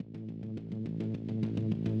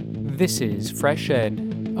This is Fresh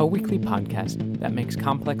Ed, a weekly podcast that makes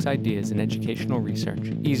complex ideas in educational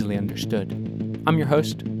research easily understood. I'm your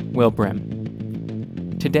host, Will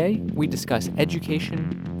Brehm. Today, we discuss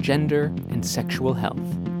education, gender, and sexual health.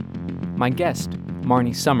 My guest,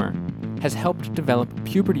 Marnie Summer, has helped develop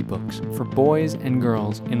puberty books for boys and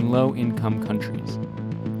girls in low-income countries.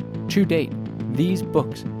 To date, these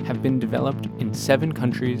books have been developed in 7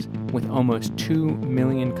 countries with almost 2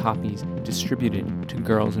 million copies distributed to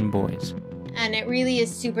girls and boys. And it really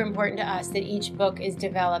is super important to us that each book is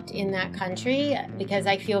developed in that country, because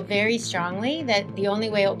I feel very strongly that the only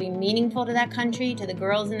way it will be meaningful to that country, to the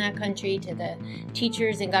girls in that country, to the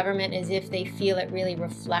teachers and government, is if they feel it really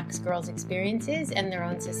reflects girls' experiences and their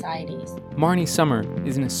own societies. Marnie Summer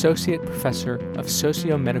is an associate professor of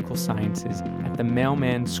socio-medical sciences at the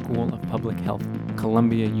Mailman School of Public Health,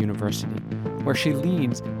 Columbia University, where she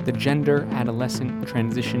leads the Gender, Adolescent,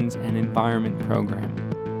 Transitions, and Environment program.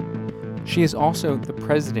 She is also the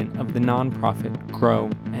president of the nonprofit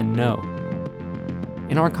Grow and Know.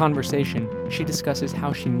 In our conversation, she discusses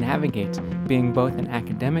how she navigates being both an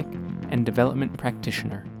academic and development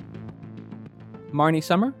practitioner. Marnie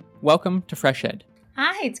Summer, welcome to Fresh Ed.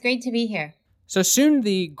 Hi, it's great to be here. So soon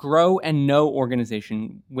the Grow and Know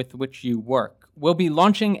organization with which you work will be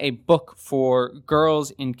launching a book for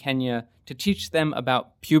girls in Kenya to teach them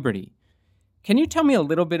about puberty. Can you tell me a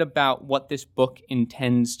little bit about what this book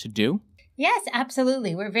intends to do? Yes,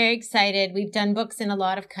 absolutely. We're very excited. We've done books in a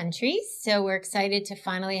lot of countries, so we're excited to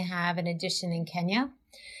finally have an edition in Kenya.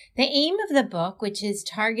 The aim of the book, which is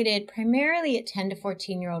targeted primarily at 10 to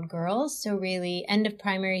 14-year-old girls, so really end of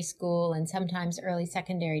primary school and sometimes early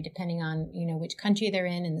secondary, depending on, which country they're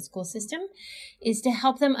in the school system, is to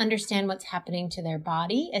help them understand what's happening to their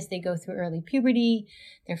body as they go through early puberty,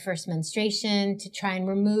 their first menstruation, to try and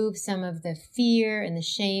remove some of the fear and the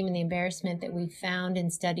shame and the embarrassment that we've found in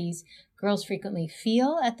studies girls frequently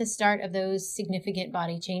feel at the start of those significant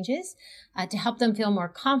body changes, to help them feel more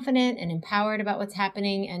confident and empowered about what's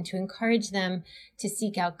happening, and to encourage them to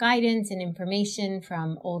seek out guidance and information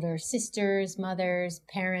from older sisters, mothers,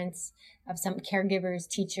 parents, of some caregivers,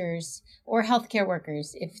 teachers, or healthcare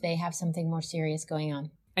workers if they have something more serious going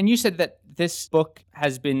on. And you said that this book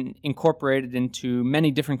has been incorporated into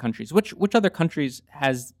many different countries. Which other countries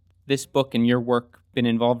has this book and your work been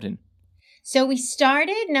involved in? So we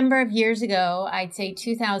started a number of years ago, I'd say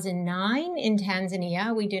 2009 in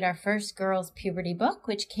Tanzania. We did our first girls' puberty book,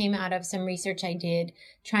 which came out of some research I did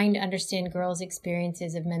trying to understand girls'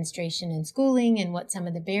 experiences of menstruation and schooling and what some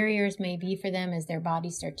of the barriers may be for them as their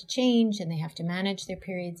bodies start to change and they have to manage their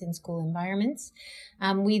periods in school environments.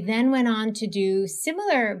 We then went on to do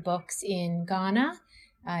similar books in Ghana,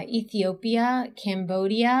 Ethiopia,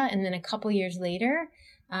 Cambodia, and then a couple years later,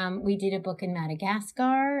 we did a book in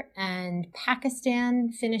Madagascar, and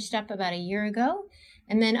Pakistan finished up about a year ago.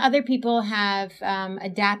 And then other people have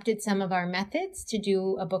adapted some of our methods to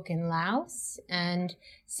do a book in Laos. And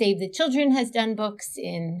Save the Children has done books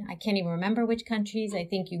in, I can't even remember which countries, I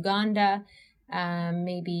think Uganda,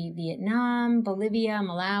 maybe Vietnam, Bolivia,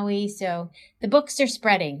 Malawi. So the books are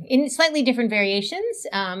spreading in slightly different variations,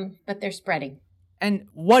 but they're spreading. And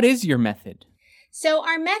what is your method? So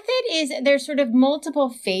our method is there's sort of multiple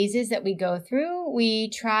phases that we go through. We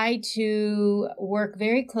try to work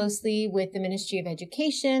very closely with the Ministry of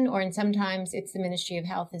Education, and sometimes it's the Ministry of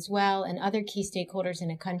Health as well, and other key stakeholders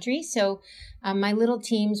in a country. So my little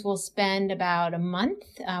teams will spend about a month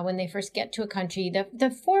when they first get to a country.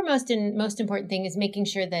 The foremost and most important thing is making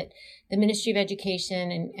sure that the Ministry of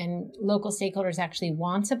Education and local stakeholders actually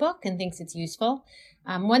wants a book and thinks it's useful.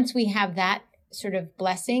 Once we have that sort of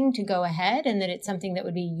blessing to go ahead and that it's something that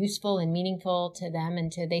would be useful and meaningful to them and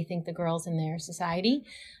to they think the girls in their society.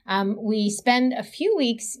 We spend a few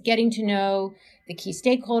weeks getting to know the key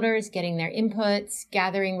stakeholders, getting their inputs,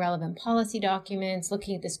 gathering relevant policy documents,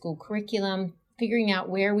 looking at the school curriculum, figuring out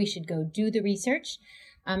where we should go do the research.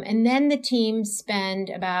 And then the teams spend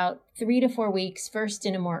about 3 to 4 weeks, first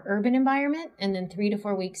in a more urban environment, and then 3 to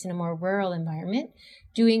 4 weeks in a more rural environment,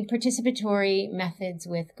 doing participatory methods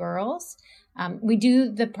with girls. We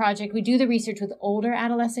do the research with older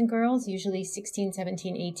adolescent girls, usually 16,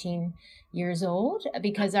 17, 18 years old,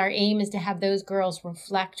 because our aim is to have those girls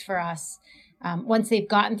reflect for us once they've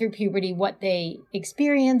gotten through puberty, what they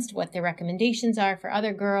experienced, what their recommendations are for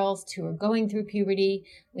other girls who are going through puberty.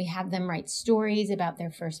 We have them write stories about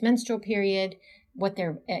their first menstrual period, what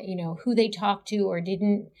their, who they talked to or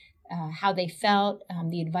didn't, how they felt,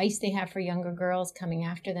 the advice they have for younger girls coming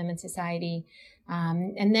after them in society.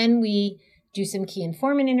 And then we do some key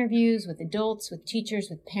informant interviews with adults, with teachers,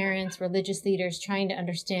 with parents, religious leaders, trying to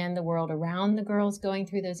understand the world around the girls going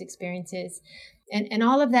through those experiences. And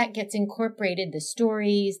all of that gets incorporated, the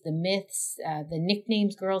stories, the myths, the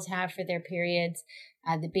nicknames girls have for their periods,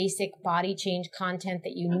 the basic body change content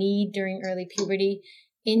that you need during early puberty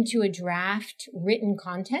into a draft written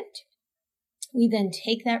content. We then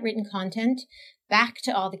take that written content back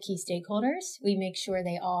to all the key stakeholders. We make sure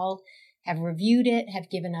they all have reviewed it, have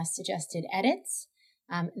given us suggested edits.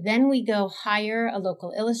 Then we go hire a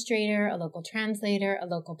local illustrator, a local translator, a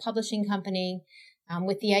local publishing company,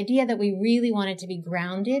 with the idea that we really want it to be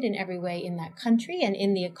grounded in every way in that country and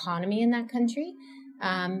in the economy in that country.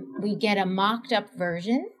 We get a mocked up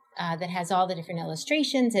version that has all the different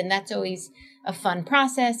illustrations, and that's always a fun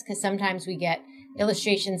process because sometimes we get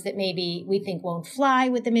illustrations that maybe we think won't fly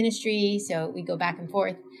with the ministry, so we go back and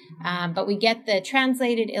forth. But we get the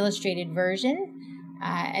translated, illustrated version,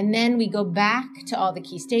 and then we go back to all the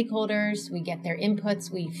key stakeholders. We get their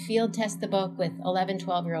inputs. We field test the book with 11,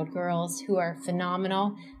 12-year-old girls who are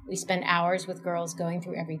phenomenal. We spend hours with girls going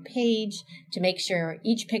through every page to make sure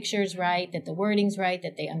each picture's right, that the wording's right,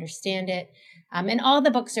 that they understand it. And all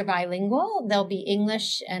the books are bilingual. There'll be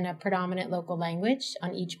English and a predominant local language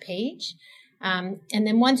on each page. And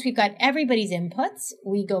then once we've got everybody's inputs,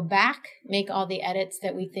 we go back, make all the edits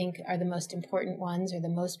that we think are the most important ones or the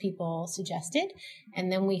most people suggested,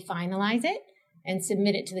 and then we finalize it and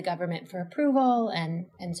submit it to the government for approval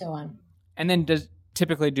and so on. And then do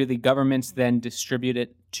the governments then distribute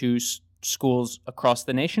it to schools across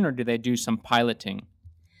the nation, or do they do some piloting?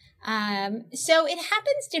 So it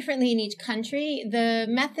happens differently in each country.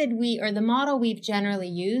 The model we've generally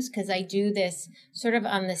used, because I do this sort of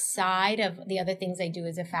on the side of the other things I do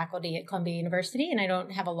as a faculty at Columbia University, and I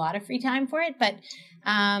don't have a lot of free time for it, but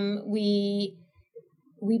we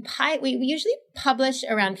usually publish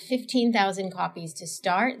around 15,000 copies to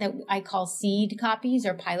start that I call seed copies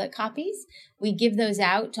or pilot copies. We give those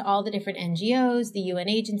out to all the different NGOs, the UN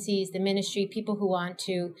agencies, the ministry, people who want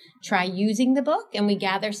to try using the book, and we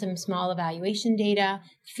gather some small evaluation data,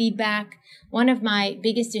 feedback. One of my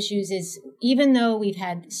biggest issues is, even though we've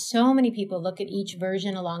had so many people look at each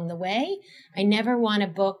version along the way, I never want a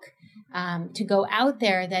book to go out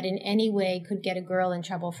there that in any way could get a girl in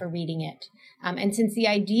trouble for reading it. And since the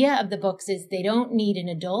idea of the books is they don't need an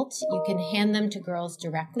adult, you can hand them to girls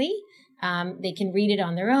directly. They can read it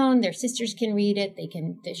on their own. Their sisters can read it. They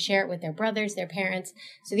can share it with their brothers, their parents.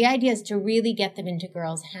 So the idea is to really get them into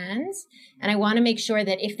girls' hands. And I want to make sure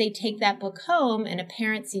that if they take that book home and a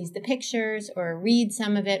parent sees the pictures or reads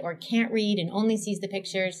some of it or can't read and only sees the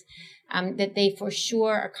pictures, that they for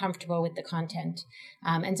sure are comfortable with the content.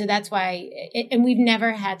 And so that's why, and we've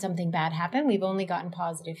never had something bad happen. We've only gotten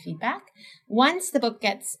positive feedback. Once the book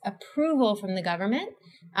gets approval from the government,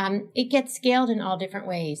 it gets scaled in all different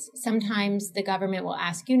ways. Sometimes the government will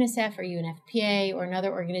ask UNICEF or UNFPA or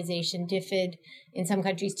another organization, DFID, in some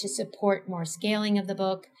countries to support more scaling of the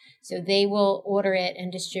book. So they will order it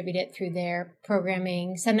and distribute it through their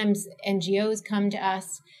programming. Sometimes NGOs come to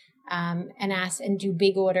us and ask and do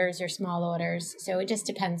big orders or small orders. So it just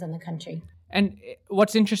depends on the country. And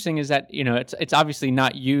what's interesting is that, it's obviously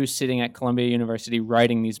not you sitting at Columbia University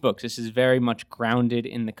writing these books. This is very much grounded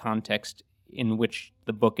in the context in which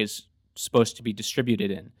the book is supposed to be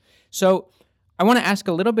distributed in. So I want to ask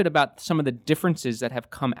a little bit about some of the differences that have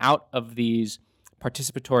come out of these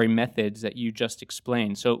participatory methods that you just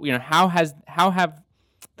explained. So, how have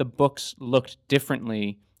the books looked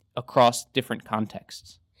differently across different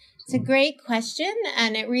contexts? It's a great question,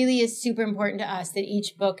 and it really is super important to us that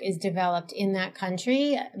each book is developed in that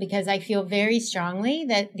country, because I feel very strongly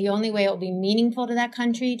that the only way it will be meaningful to that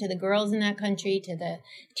country, to the girls in that country, to the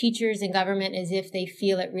teachers and government, is if they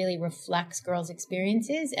feel it really reflects girls'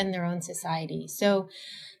 experiences and their own society. So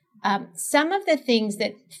some of the things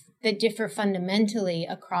that differ fundamentally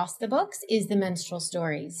across the books is the menstrual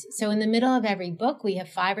stories. So in the middle of every book, we have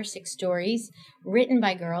 5 or 6 stories written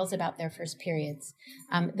by girls about their first periods.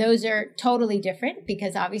 Those are totally different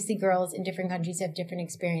because obviously girls in different countries have different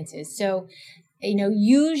experiences. So,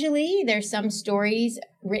 usually there's some stories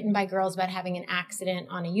written by girls about having an accident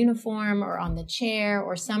on a uniform or on the chair,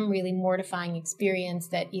 or some really mortifying experience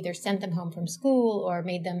that either sent them home from school or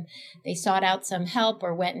they sought out some help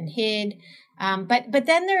or went and hid. But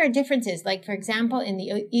then there are differences. Like, for example, in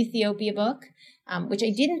the Ethiopia book, which I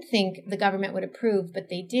didn't think the government would approve, but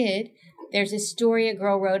they did, there's a story a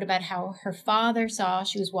girl wrote about how her father saw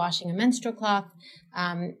she was washing a menstrual cloth.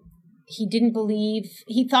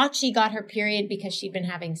 He thought she got her period because she'd been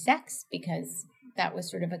having sex, because that was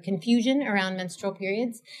sort of a confusion around menstrual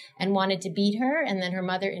periods and wanted to beat her. And then her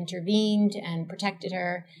mother intervened and protected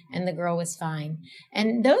her, and the girl was fine.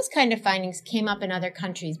 And those kind of findings came up in other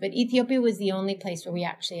countries, but Ethiopia was the only place where we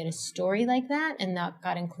actually had a story like that, and that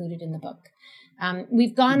got included in the book.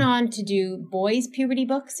 We've gone on to do boys' puberty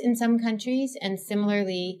books in some countries, and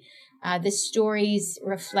similarly, the stories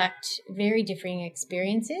reflect very differing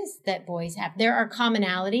experiences that boys have. There are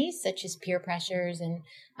commonalities, such as peer pressures and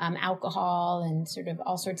alcohol and sort of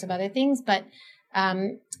all sorts of other things, but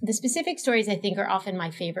the specific stories, I think, are often my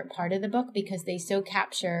favorite part of the book because they so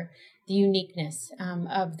capture the uniqueness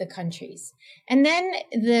of the countries. And then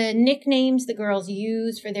the nicknames the girls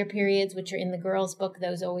use for their periods, which are in the girls' book,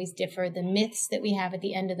 those always differ. The myths that we have at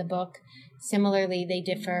the end of the book, similarly, they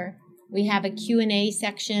differ. We have a Q&A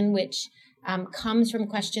section, which comes from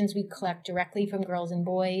questions we collect directly from girls and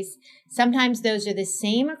boys. Sometimes those are the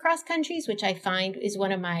same across countries, which I find is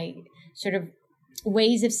one of my sort of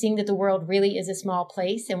ways of seeing that the world really is a small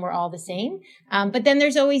place and we're all the same. But then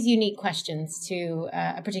there's always unique questions to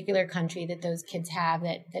a particular country that those kids have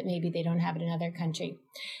that maybe they don't have in another country.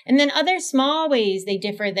 And then other small ways they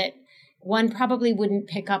differ that one probably wouldn't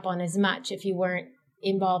pick up on as much if you weren't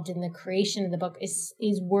involved in the creation of the book is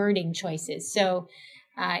wording choices. So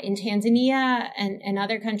in Tanzania and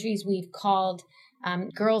other countries, we've called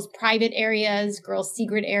girls' private areas, girls'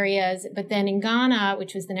 secret areas. But then in Ghana,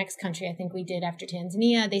 which was the next country I think we did after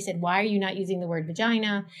Tanzania, they said, why are you not using the word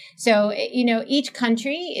vagina? So, each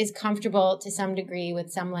country is comfortable to some degree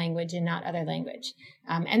with some language and not other language.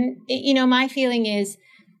 My feeling is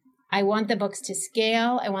I want the books to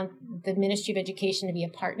scale. I want the Ministry of Education to be a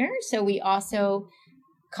partner. So we also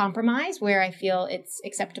compromise where I feel it's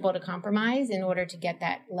acceptable to compromise in order to get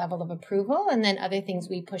that level of approval. And then other things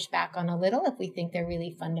we push back on a little if we think they're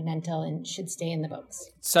really fundamental and should stay in the books.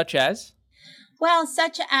 Such as? Well,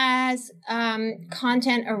 such as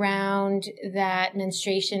content around that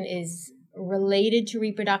menstruation is related to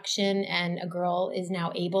reproduction and a girl is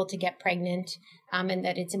now able to get pregnant, and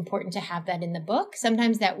that it's important to have that in the book.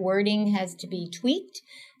 Sometimes that wording has to be tweaked.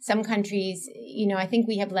 Some countries, I think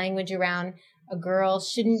we have language around a girl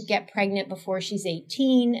shouldn't get pregnant before she's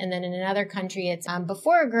 18. And then in another country, it's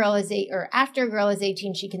before a girl is 8 or after a girl is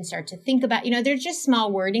 18, she can start to think about, there's just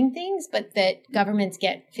small wording things, but that governments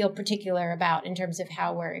feel particular about in terms of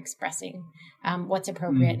how we're expressing what's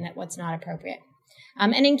appropriate and what's not appropriate.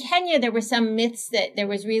 And in Kenya, there were there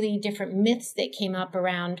was really different myths that came up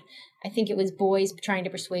around, I think it was boys trying to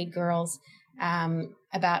persuade girls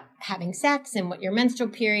about having sex and what your menstrual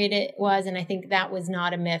period was. And I think that was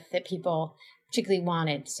not a myth that people particularly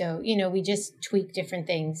wanted. So, we just tweak different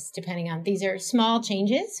things depending on, these are small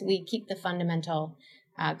changes. We keep the fundamental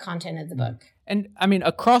content of the book. And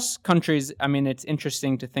across countries, it's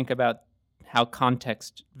interesting to think about how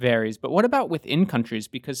context varies, but what about within countries?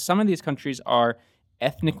 Because some of these countries are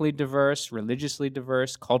ethnically diverse, religiously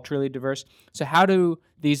diverse, culturally diverse. So how do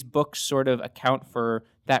these books sort of account for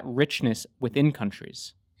that richness within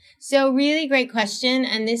countries? So really great question.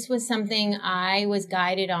 And this was something I was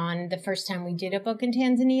guided on the first time we did a book in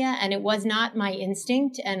Tanzania. And it was not my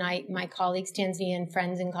instinct. And my colleagues, Tanzanian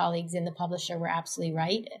friends and colleagues in the publisher were absolutely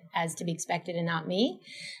right, as to be expected, and not me.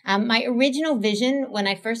 My original vision when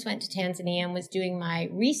I first went to Tanzania and was doing my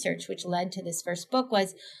research, which led to this first book,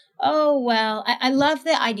 was, I love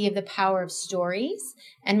the idea of the power of stories.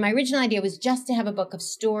 And my original idea was just to have a book of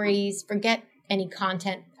stories, forget any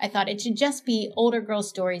content. I thought it should just be older girls'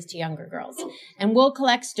 stories to younger girls. And we'll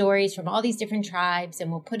collect stories from all these different tribes and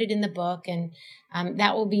we'll put it in the book. And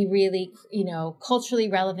that will be really, culturally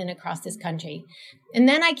relevant across this country. And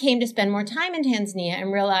then I came to spend more time in Tanzania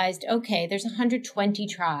and realized, okay, there's 120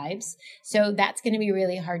 tribes. So that's going to be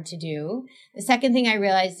really hard to do. The second thing I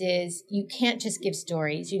realized is you can't just give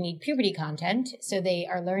stories. You need puberty content. So they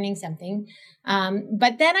are learning something.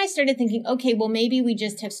 But then I started thinking, okay, well, maybe we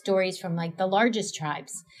just have stories from like the largest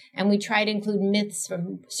tribes. And we try to include myths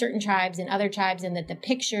from certain tribes and other tribes, and that the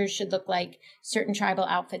pictures should look like certain tribal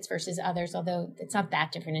outfits versus others, although it's not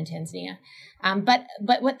that different in Tanzania.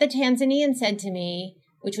 But what the Tanzanians said to me,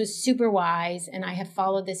 which was super wise, and I have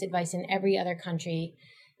followed this advice in every other country,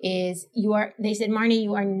 is they said, Marnie,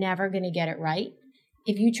 you are never going to get it right.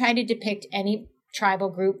 If you try to depict any tribal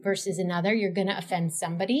group versus another, you're going to offend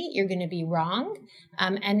somebody. You're going to be wrong.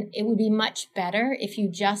 And it would be much better if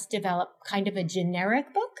you just develop kind of a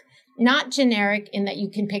generic book, not generic in that you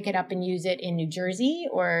can pick it up and use it in New Jersey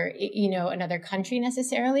or, another country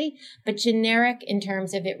necessarily, but generic in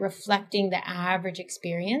terms of it reflecting the average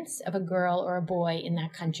experience of a girl or a boy in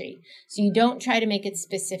that country. So you don't try to make it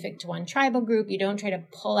specific to one tribal group. You don't try to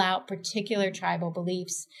pull out particular tribal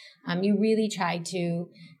beliefs. You really try to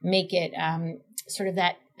make it sort of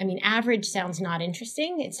that, I mean, average sounds not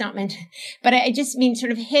interesting. It's not meant, but I just mean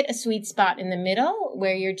sort of hit a sweet spot in the middle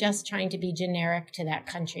where you're just trying to be generic to that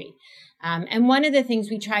country. And one of the things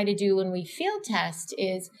we try to do when we field test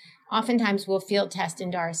is oftentimes we'll field test in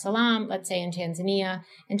Dar es Salaam, let's say in Tanzania.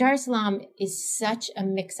 And Dar es Salaam is such a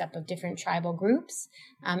mix-up of different tribal groups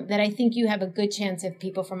that I think you have a good chance of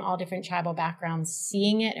people from all different tribal backgrounds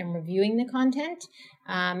seeing it and reviewing the content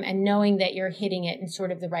and knowing that you're hitting it in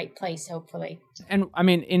sort of the right place, hopefully. And I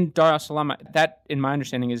mean, in Dar es Salaam, that, in my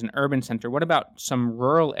understanding, is an urban center. What about some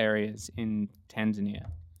rural areas in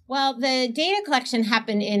Tanzania? Well, the data collection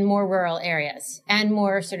happened in more rural areas and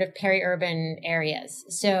more sort of peri-urban areas.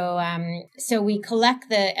 So we collect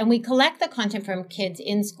the content from kids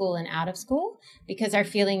in school and out of school, because our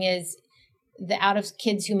feeling is the out of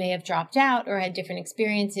kids who may have dropped out or had different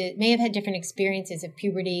experiences, may have had different experiences of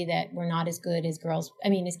puberty that were not as good as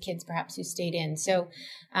as kids perhaps who stayed in. So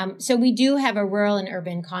we do have a rural and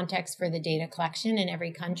urban context for the data collection in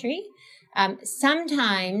every country.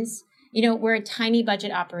 Sometimes, we're a tiny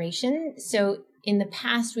budget operation. So in the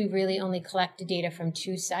past, we really only collected data from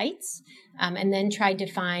 2 sites and then tried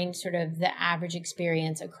to find sort of the average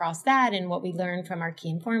experience across that and what we learned from our key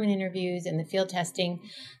informant interviews and the field testing.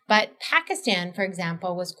 But Pakistan, for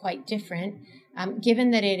example, was quite different.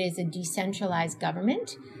 Given that it is a decentralized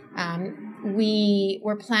government, we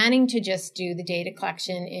were planning to just do the data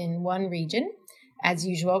collection in one region as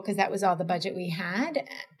usual, because that was all the budget we had.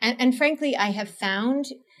 And frankly, I have found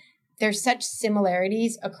there's such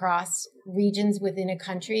similarities across regions within a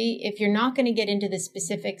country. If you're not going to get into the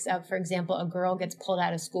specifics of, for example, a girl gets pulled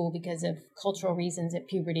out of school because of cultural reasons at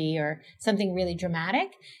puberty or something really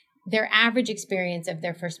dramatic, their average experience of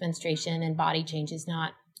their first menstruation and body change is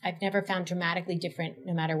not, I've never found dramatically different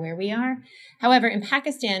no matter where we are. However, in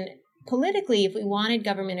Pakistan, politically, if we wanted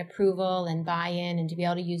government approval and buy-in and to be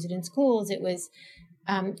able to use it in schools, it was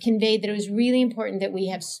conveyed that it was really important that we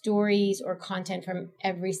have stories or content from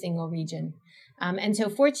every single region. And so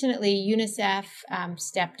fortunately, UNICEF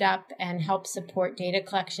stepped up and helped support data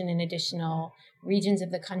collection in additional regions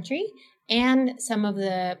of the country. And some of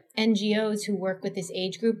the NGOs who work with this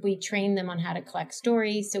age group, we trained them on how to collect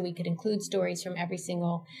stories so we could include stories from every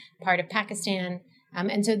single part of Pakistan.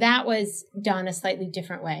 And so that was done a slightly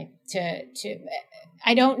different way.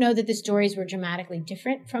 I don't know that the stories were dramatically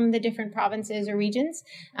different from the different provinces or regions,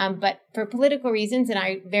 but for political reasons, and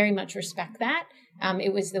I very much respect that,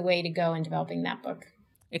 it was the way to go in developing that book.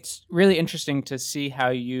 It's really interesting to see how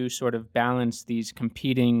you sort of balance these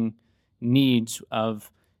competing needs of,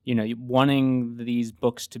 wanting these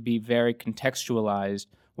books to be very contextualized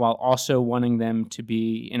while also wanting them to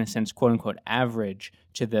be, in a sense, quote unquote, average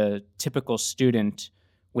to the typical student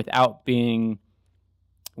without getting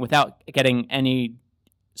any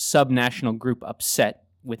subnational group upset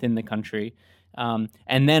within the country.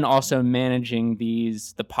 And then also managing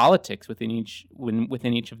the politics within each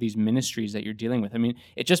of these ministries that you're dealing with. I mean,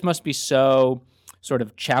 it just must be so sort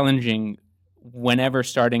of challenging whenever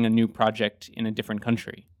starting a new project in a different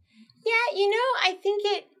country. Yeah, I think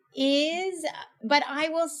it is, but I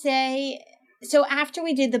will say, so after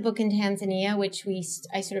we did the book in Tanzania, which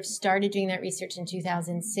I sort of started doing that research in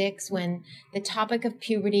 2006 when the topic of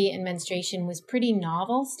puberty and menstruation was pretty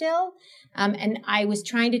novel still. And I was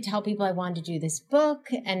trying to tell people I wanted to do this book,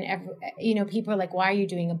 and people are like, "Why are you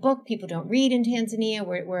doing a book? People don't read in Tanzania.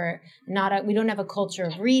 We don't have a culture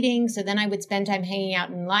of reading." So then I would spend time hanging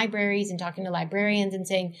out in libraries and talking to librarians and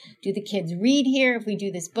saying, "Do the kids read here? If we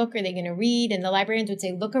do this book, are they going to read?" And the librarians would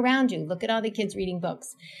say, "Look around you. Look at all the kids reading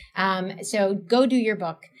books. So go do your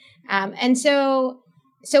book." And so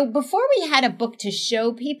before we had a book to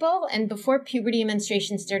show people and before puberty and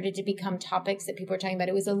menstruation started to become topics that people were talking about,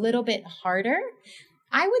 it was a little bit harder.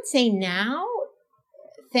 I would say now,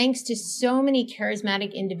 thanks to so many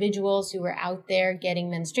charismatic individuals who are out there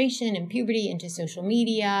getting menstruation and puberty into social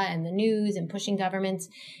media and the news and pushing governments,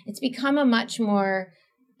 it's become a much more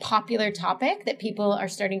popular topic that people are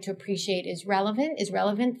starting to appreciate is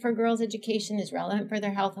relevant for girls' education, is relevant for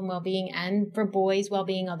their health and well-being, and for boys'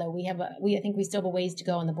 well-being, although I think we still have a ways to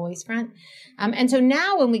go on the boys' front. And so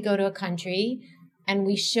now when we go to a country and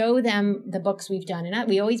we show them the books we've done, and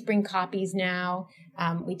we always bring copies now,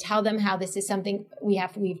 we tell them how this is something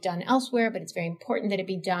we've done elsewhere, but it's very important that it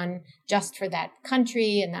be done just for that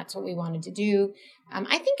country, and that's what we wanted to do.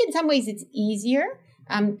 I think in some ways it's easier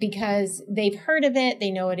because they've heard of it,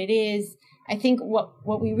 they know what it is. I think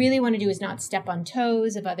what we really want to do is not step on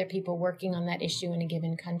toes of other people working on that issue in a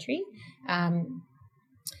given country.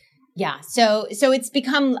 Yeah. So it's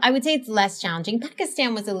become, I would say it's less challenging.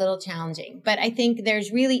 Pakistan was a little challenging, but I think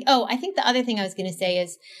there's really, I think the other thing I was going to say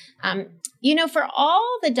is, for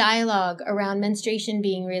all the dialogue around menstruation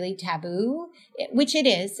being really taboo, which it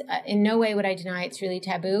is, in no way would I deny it's really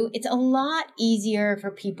taboo. It's a lot easier for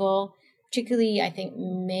people, particularly I think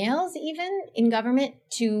males even in government,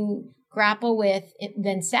 to grapple with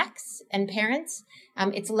than sex and parents.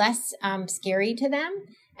 It's less scary to them.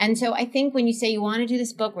 And so I think when you say you want to do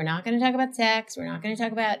this book, we're not going to talk about sex. We're not going to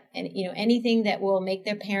talk about, anything that will make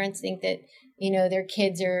their parents think that, their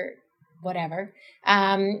kids are whatever.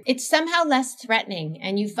 It's somehow less threatening.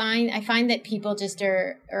 And I find that people just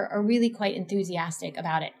are really quite enthusiastic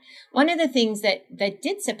about it. One of the things that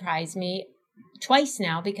did surprise me twice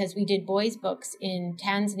now, because we did boys' books in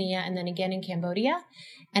Tanzania and then again in Cambodia.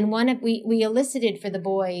 And we elicited for the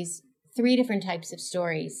boys 3 different types of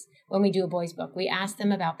stories. When we do a boys' book, we ask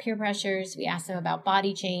them about peer pressures, we ask them about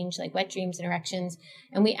body change, like wet dreams and erections,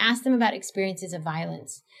 and we ask them about experiences of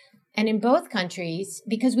violence. And in both countries,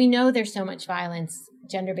 because we know there's so much violence,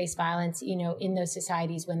 gender-based violence, in those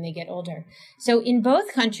societies when they get older. So in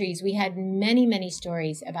both countries, we had many, many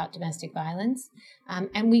stories about domestic violence.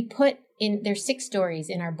 And we there's 6 stories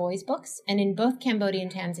in our boys' books. And in both Cambodia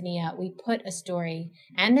and Tanzania, we put a story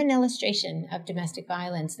and an illustration of domestic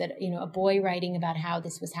violence that, a boy writing about how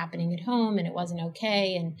this was happening at home and it wasn't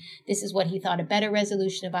okay. And this is what he thought a better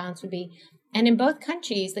resolution of violence would be. And in both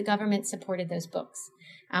countries, the government supported those books.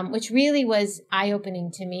 Which really was eye-opening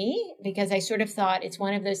to me, because I sort of thought it's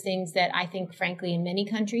one of those things that I think, frankly, in many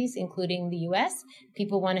countries, including the U.S.,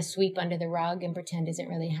 people want to sweep under the rug and pretend isn't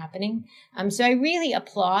really happening. So I really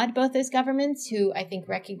applaud both those governments who I think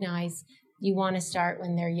recognize you want to start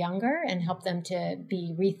when they're younger and help them to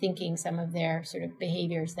be rethinking some of their sort of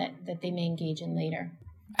behaviors that they may engage in later.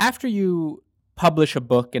 After you publish a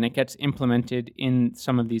book and it gets implemented in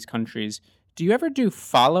some of these countries, do you ever do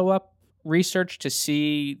follow-up research to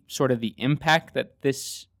see sort of the impact that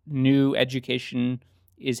this new education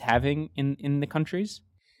is having in the countries?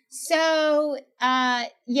 So,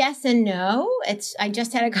 yes and no. I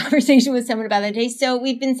just had a conversation with someone about that today. So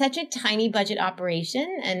we've been such a tiny budget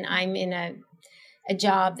operation, and I'm in a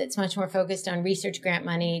job that's much more focused on research grant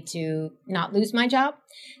money to not lose my job.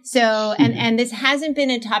 So, and this hasn't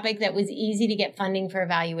been a topic that was easy to get funding for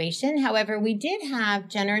evaluation. However, we did have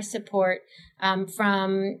generous support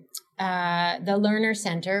from the Lerner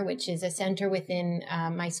Center, which is a center within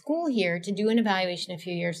my school here, to do an evaluation a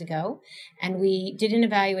few years ago. And we did an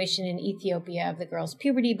evaluation in Ethiopia of the girls'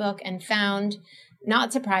 puberty book and found,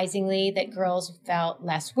 not surprisingly, that girls felt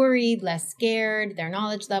less worried, less scared, their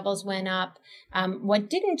knowledge levels went up. What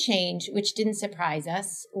didn't change, which didn't surprise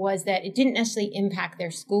us, was that it didn't necessarily impact their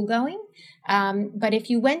school going. But if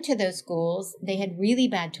you went to those schools, they had really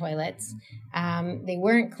bad toilets. They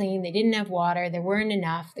weren't clean. They didn't have water. There weren't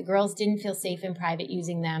enough. The girls didn't feel safe in private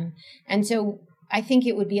using them. And so I think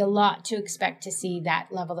it would be a lot to expect to see that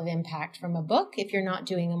level of impact from a book if you're not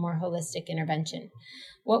doing a more holistic intervention.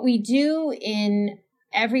 What we do in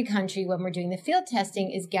every country when we're doing the field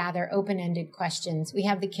testing is gather open-ended questions. We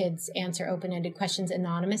have the kids answer open-ended questions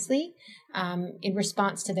anonymously in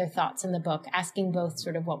response to their thoughts in the book, asking both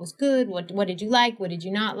sort of what was good, what did you like, what did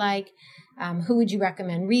you not like, who would you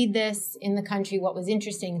recommend read this in the country, what was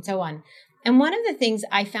interesting, and so on. And one of the things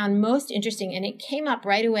I found most interesting, and it came up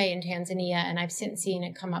right away in Tanzania, and I've since seen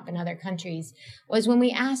it come up in other countries, was when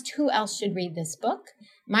we asked who else should read this book.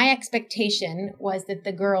 My expectation was that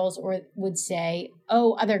the girls would say,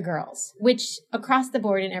 oh, other girls, which across the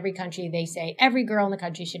board in every country, they say every girl in the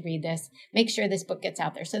country should read this. Make sure this book gets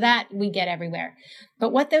out there. So that we get everywhere.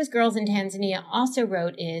 But what those girls in Tanzania also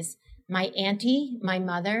wrote is, my auntie, my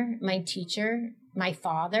mother, my teacher, my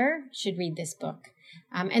father should read this book.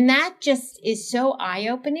 And that just is so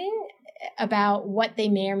eye-opening about what they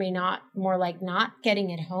may or may not, more like not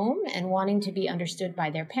getting at home and wanting to be understood by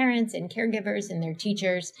their parents and caregivers and their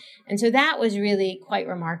teachers. And so that was really quite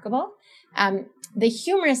remarkable. The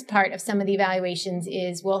humorous part of some of the evaluations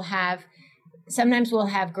is sometimes we'll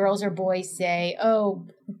have girls or boys say, oh,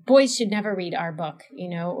 boys should never read our book,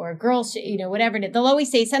 or girls should, whatever. They'll always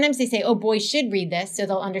say, sometimes they say, oh, boys should read this, so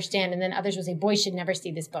they'll understand. And then others will say, boys should never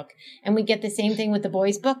see this book. And we get the same thing with the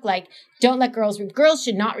boys' book, like, don't let girls read. Girls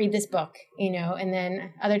should not read this book, and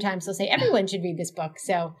then other times they'll say, everyone should read this book.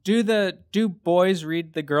 So do boys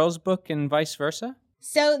read the girls' book and vice versa?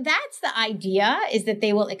 So that's the idea, is that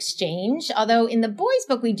they will exchange. Although in the boys'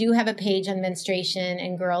 book, we do have a page on menstruation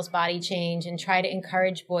and girls' body change and try to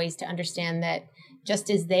encourage boys to understand that, just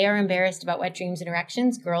as they are embarrassed about wet dreams and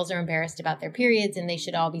erections, girls are embarrassed about their periods, and they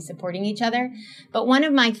should all be supporting each other. But one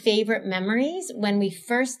of my favorite memories, when we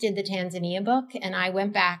first did the Tanzania book, and I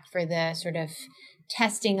went back for the sort of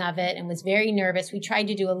testing of it and was very nervous. We tried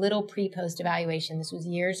to do a little pre-post evaluation. This was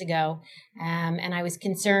years ago. And I was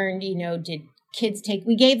concerned, did kids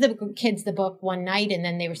we gave the kids the book one night, and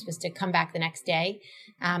then they were supposed to come back the next day.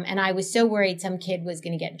 And I was so worried some kid was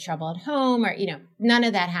going to get in trouble at home, or, none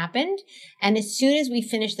of that happened. And as soon as we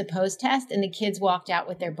finished the post test and the kids walked out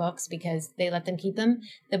with their books because they let them keep them,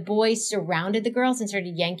 the boys surrounded the girls and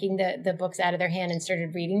started yanking the books out of their hand and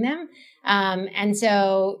started reading them. And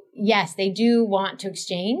so, yes, they do want to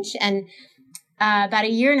exchange. And about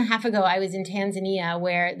a year and a half ago, I was in Tanzania,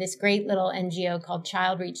 where this great little NGO called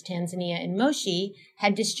Child Reach Tanzania in Moshi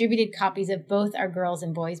had distributed copies of both our girls'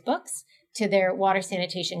 and boys' books to their water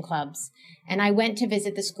sanitation clubs. And I went to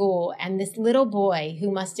visit the school, and this little boy, who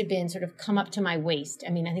must have been sort of come up to my waist,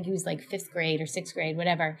 I think he was like 5th grade or 6th grade,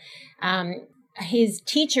 whatever, his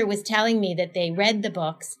teacher was telling me that they read the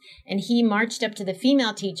books, and he marched up to the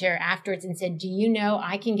female teacher afterwards and said, "Do you know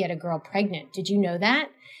I can get a girl pregnant? Did you know that?"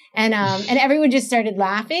 And everyone just started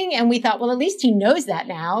laughing, and we thought, well, at least he knows that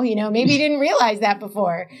now. Maybe he didn't realize that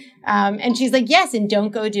before. And she's like, "Yes, and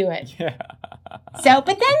don't go do it." Yeah. So,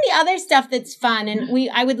 but then the other stuff that's fun, and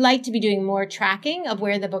I would like to be doing more tracking of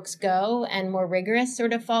where the books go and more rigorous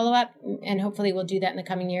sort of follow up, and hopefully we'll do that in the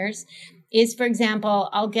coming years. Is, for example,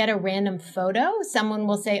 I'll get a random photo. Someone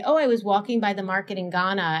will say, "Oh, I was walking by the market in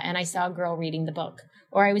Ghana and I saw a girl reading the book."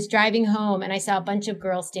 Or I was driving home and I saw a bunch of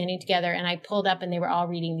girls standing together and I pulled up and they were all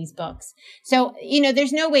reading these books. So,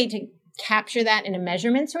 there's no way to capture that in a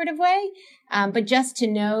measurement sort of way. But just to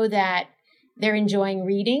know that they're enjoying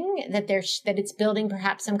reading, that it's building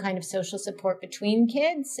perhaps some kind of social support between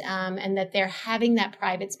kids, and that they're having that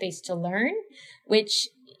private space to learn, which,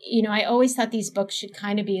 I always thought these books should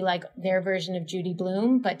kind of be like their version of Judy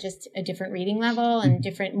Blume, but just a different reading level and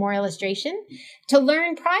different, more illustration, to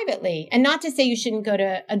learn privately. And not to say you shouldn't go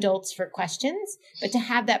to adults for questions, but to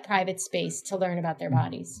have that private space to learn about their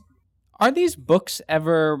bodies. Are these books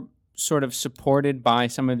ever sort of supported by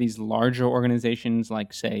some of these larger organizations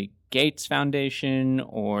like, say, Gates Foundation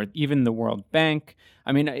or even the World Bank?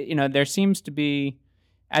 There seems to be,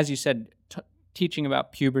 as you said, teaching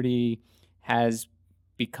about puberty has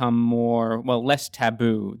become less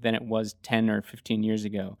taboo than it was 10 or 15 years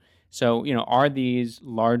ago. So, are these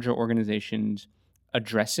larger organizations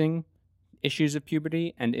addressing issues of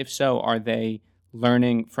puberty? And if so, are they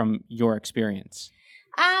learning from your experience?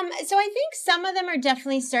 So I think some of them are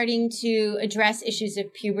definitely starting to address issues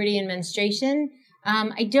of puberty and menstruation.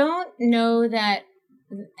 I don't know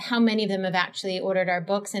how many of them have actually ordered our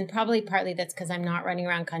books, and probably partly that's because I'm not running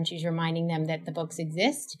around countries reminding them that the books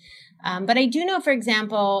exist. But I do know, for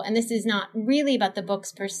example, and this is not really about the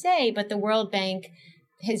books per se, but the World Bank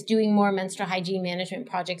is doing more menstrual hygiene management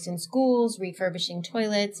projects in schools, refurbishing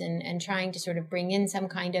toilets, and trying to sort of bring in some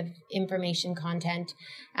kind of information content.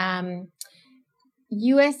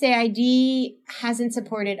 USAID hasn't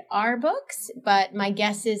supported our books, but my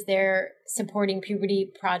guess is they're supporting puberty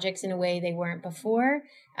projects in a way they weren't before.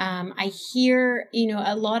 I hear,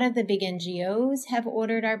 a lot of the big NGOs have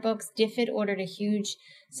ordered our books. DFID ordered a huge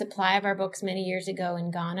supply of our books many years ago in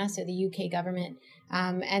Ghana, so the UK government.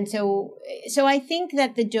 And so I think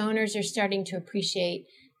that the donors are starting to appreciate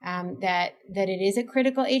that it is a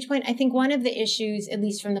critical age point. I think one of the issues, at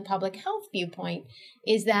least from the public health viewpoint,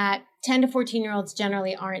 is that 10 to 14-year-olds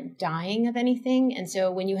generally aren't dying of anything. And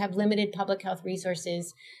so when you have limited public health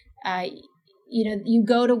resources, you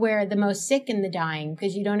go to where the most sick and the dying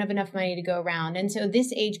because you don't have enough money to go around. And so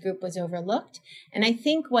this age group was overlooked. And I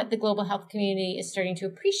think what the global health community is starting to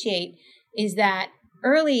appreciate is that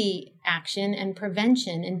early action and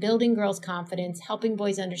prevention and building girls' confidence, helping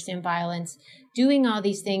boys understand violence, doing all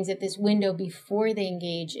these things at this window before they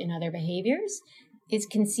engage in other behaviors is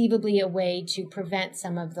conceivably a way to prevent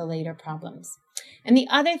some of the later problems. And the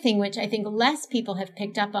other thing, which I think less people have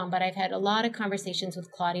picked up on, but I've had a lot of conversations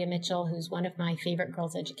with Claudia Mitchell, who's one of my favorite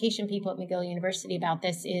girls' education people at McGill University about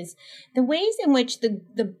this, is the ways in which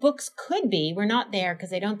the books could be, we're not there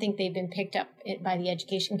because I don't think they've been picked up by the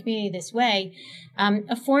education community this way,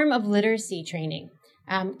 a form of literacy training.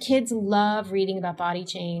 Kids love reading about body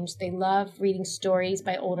change. They love reading stories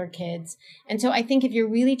by older kids. And so I think if you're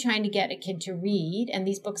really trying to get a kid to read, and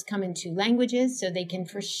these books come in 2 languages, so they can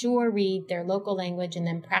for sure read their local language and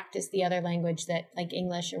then practice the other language that, like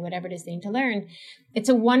English or whatever it is they need to learn, it's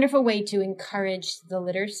a wonderful way to encourage the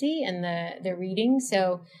literacy and the reading.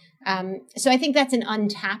 So I think that's an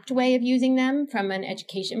untapped way of using them from an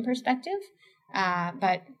education perspective.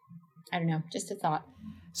 But I don't know, just a thought.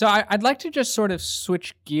 So I'd like to just sort of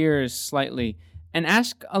switch gears slightly and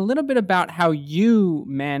ask a little bit about how you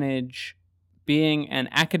manage being an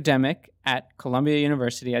academic at Columbia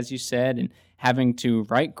University, as you said, and having to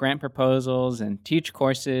write grant proposals and teach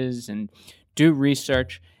courses and do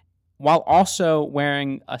research, while also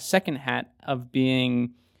wearing a second hat of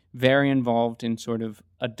being very involved in sort of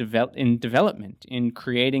in development, in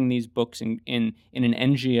creating these books in an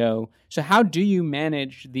NGO. So how do you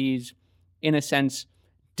manage these, in a sense,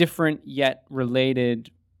 different yet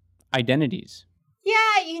related identities? Yeah,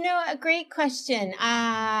 a great question.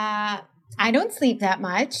 I don't sleep that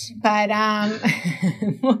much, but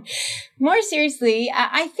more seriously,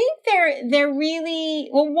 I think they're really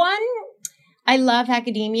well. One, I love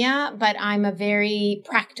academia, but I'm a very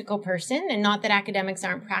practical person, and not that academics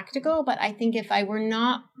aren't practical, but I think if I were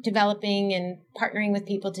not developing and partnering with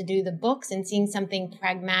people to do the books and seeing something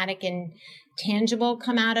pragmatic and tangible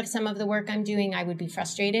come out of some of the work I'm doing, I would be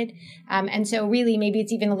frustrated. And so really, maybe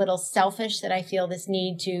it's even a little selfish that I feel this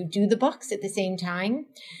need to do the books at the same time.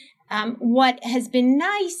 What has been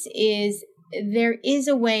nice is there is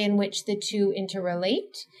a way in which the two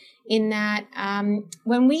interrelate, in that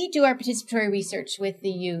when we do our participatory research with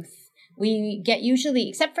the youth, we get usually,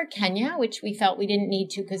 except for Kenya, which we felt we didn't need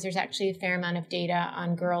to because there's actually a fair amount of data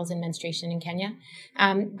on girls and menstruation in Kenya.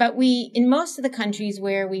 But in most of the countries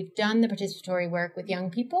where we've done the participatory work with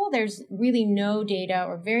young people, there's really no data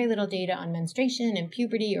or very little data on menstruation and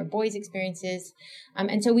puberty or boys' experiences.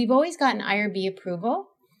 And so we've always gotten IRB approval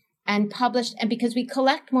and published, and because we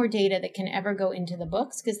collect more data that can ever go into the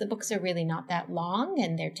books, because the books are really not that long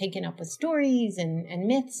and they're taken up with stories and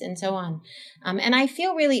myths and so on. And I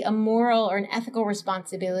feel really a moral or an ethical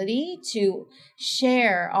responsibility to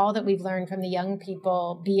share all that we've learned from the young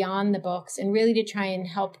people beyond the books, and really to try and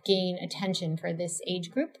help gain attention for this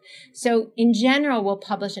age group. So in general, we'll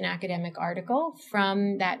publish an academic article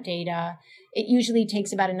from that data. It usually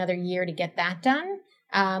takes about another year to get that done.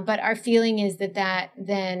 But our feeling is that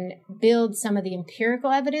then builds some of the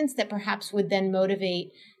empirical evidence that perhaps would then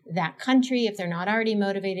motivate that country, if they're not already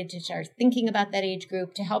motivated, to start thinking about that age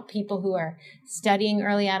group, to help people who are studying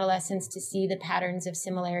early adolescence to see the patterns of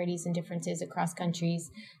similarities and differences across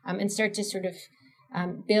countries, and start to sort of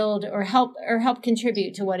build or help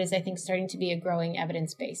contribute to what is, I think, starting to be a growing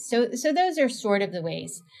evidence base. So those are sort of the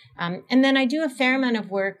ways. And then I do a fair amount of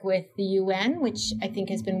work with the UN, which I think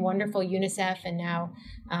has been wonderful, UNICEF and now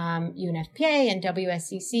UNFPA and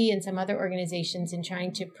WSCC and some other organizations, in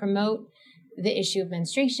trying to promote the issue of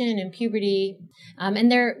menstruation and puberty. And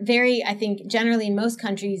they're very, I think, generally in most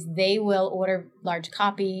countries, they will order large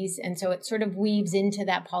copies. And so it sort of weaves into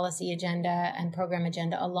that policy agenda and program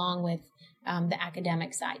agenda along with the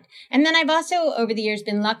academic side. And then I've also, over the years,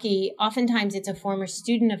 been lucky. Oftentimes it's a former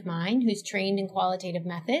student of mine who's trained in qualitative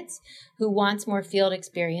methods, who wants more field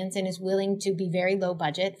experience and is willing to be very low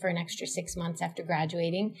budget for an extra 6 months after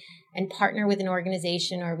graduating and partner with an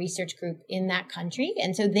organization or a research group in that country.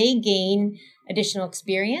 And so they gain additional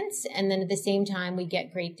experience. And then at the same time, we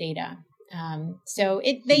get great data. So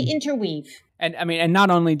they interweave. And I mean, and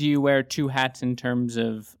not only do you wear two hats in terms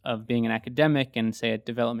of being an academic and, say, a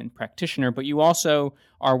development practitioner, but you also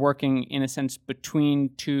are working, in a sense,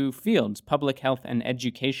 between two fields, public health and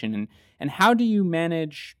education. And how do you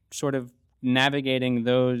manage sort of navigating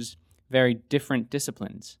those very different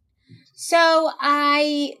disciplines? So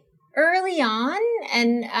early on,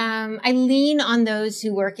 and I lean on those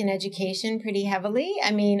who work in education pretty heavily.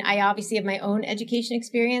 I mean, I obviously have my own education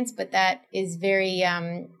experience, but that is very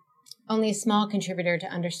only a small contributor to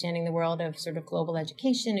understanding the world of sort of global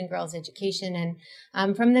education and girls' education.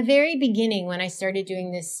 And from the very beginning, when I started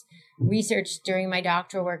doing this research during my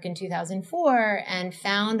doctoral work in 2004, and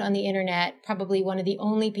found on the internet probably one of the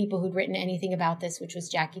only people who'd written anything about this, which was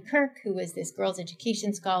Jackie Kirk, who was this girls'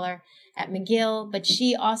 education scholar at McGill. But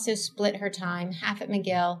she also split her time, half at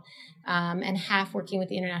McGill and half working with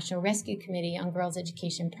the International Rescue Committee on girls'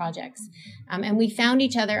 education projects. And we found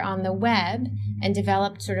each other on the web and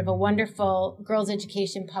developed sort of a wonderful girls'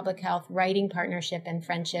 education, public health writing partnership and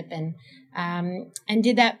friendship, and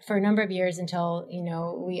did that for a number of years until,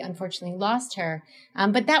 we unfortunately lost her.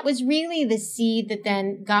 But that was really the seed that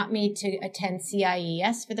then got me to attend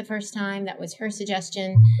CIES for the first time. That was her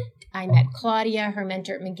suggestion. I met Claudia, her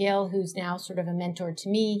mentor at McGill, who's now sort of a mentor to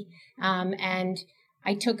me. And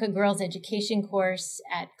I took a girls' education course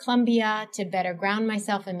at Columbia to better ground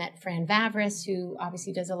myself, and met Fran Vavris, who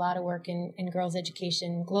obviously does a lot of work in girls'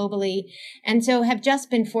 education globally. And so have just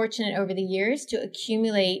been fortunate over the years to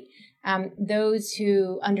accumulate those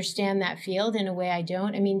who understand that field in a way I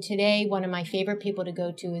don't. I mean, today, one of my favorite people to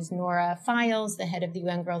go to is Nora Files, the head of the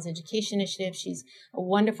UN Girls Education Initiative. She's a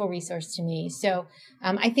wonderful resource to me. So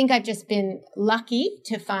I think I've just been lucky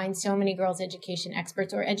to find so many girls' education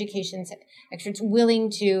experts or education experts willing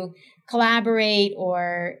to collaborate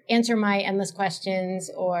or answer my endless questions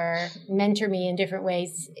or mentor me in different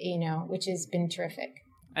ways, which has been terrific.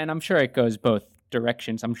 And I'm sure it goes both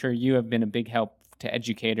directions. I'm sure you have been a big help to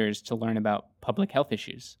educators to learn about public health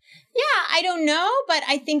issues. Yeah, I don't know, but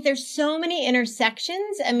I think there's so many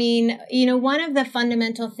intersections. I mean, one of the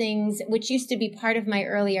fundamental things, which used to be part of my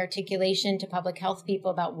early articulation to public health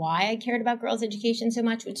people about why I cared about girls' education so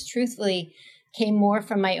much, which truthfully came more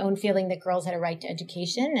from my own feeling that girls had a right to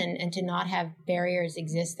education and to not have barriers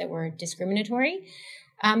exist that were discriminatory.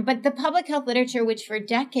 But the public health literature, which for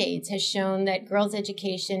decades has shown that girls'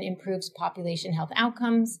 education improves population health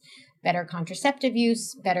outcomes, better contraceptive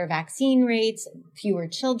use, better vaccine rates, fewer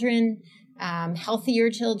children, healthier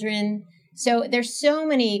children. So there's so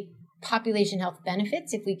many population health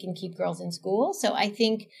benefits if we can keep girls in school. So I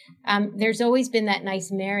think there's always been that nice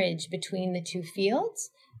marriage between the two fields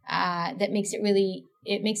that makes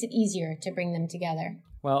it easier to bring them together.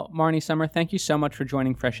 Well, Marnie Summer, thank you so much for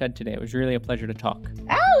joining Fresh Ed today. It was really a pleasure to talk.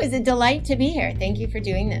 Oh, it was a delight to be here. Thank you for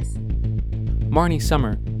doing this. Marnie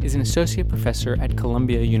Summer is an associate professor at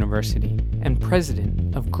Columbia University and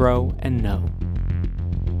president of Grow and Know.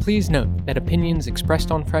 Please note that opinions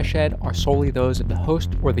expressed on Fresh Ed are solely those of the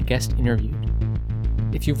host or the guest interviewed.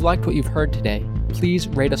 If you've liked what you've heard today, please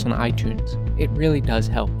rate us on iTunes. It really does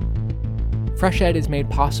help. Fresh Ed is made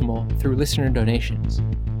possible through listener donations.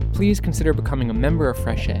 Please consider becoming a member of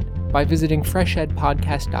Fresh Ed by visiting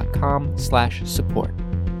freshedpodcast.com/support.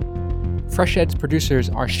 Fresh Ed's producers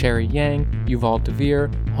are Sherry Yang, Yuval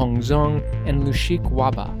Devere, Hong Zong, and Lushik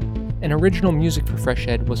Waba, and original music for Fresh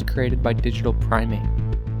Ed was created by Digital Primate.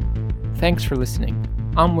 Thanks for listening.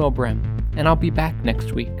 I'm Will Brem, and I'll be back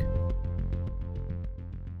next week.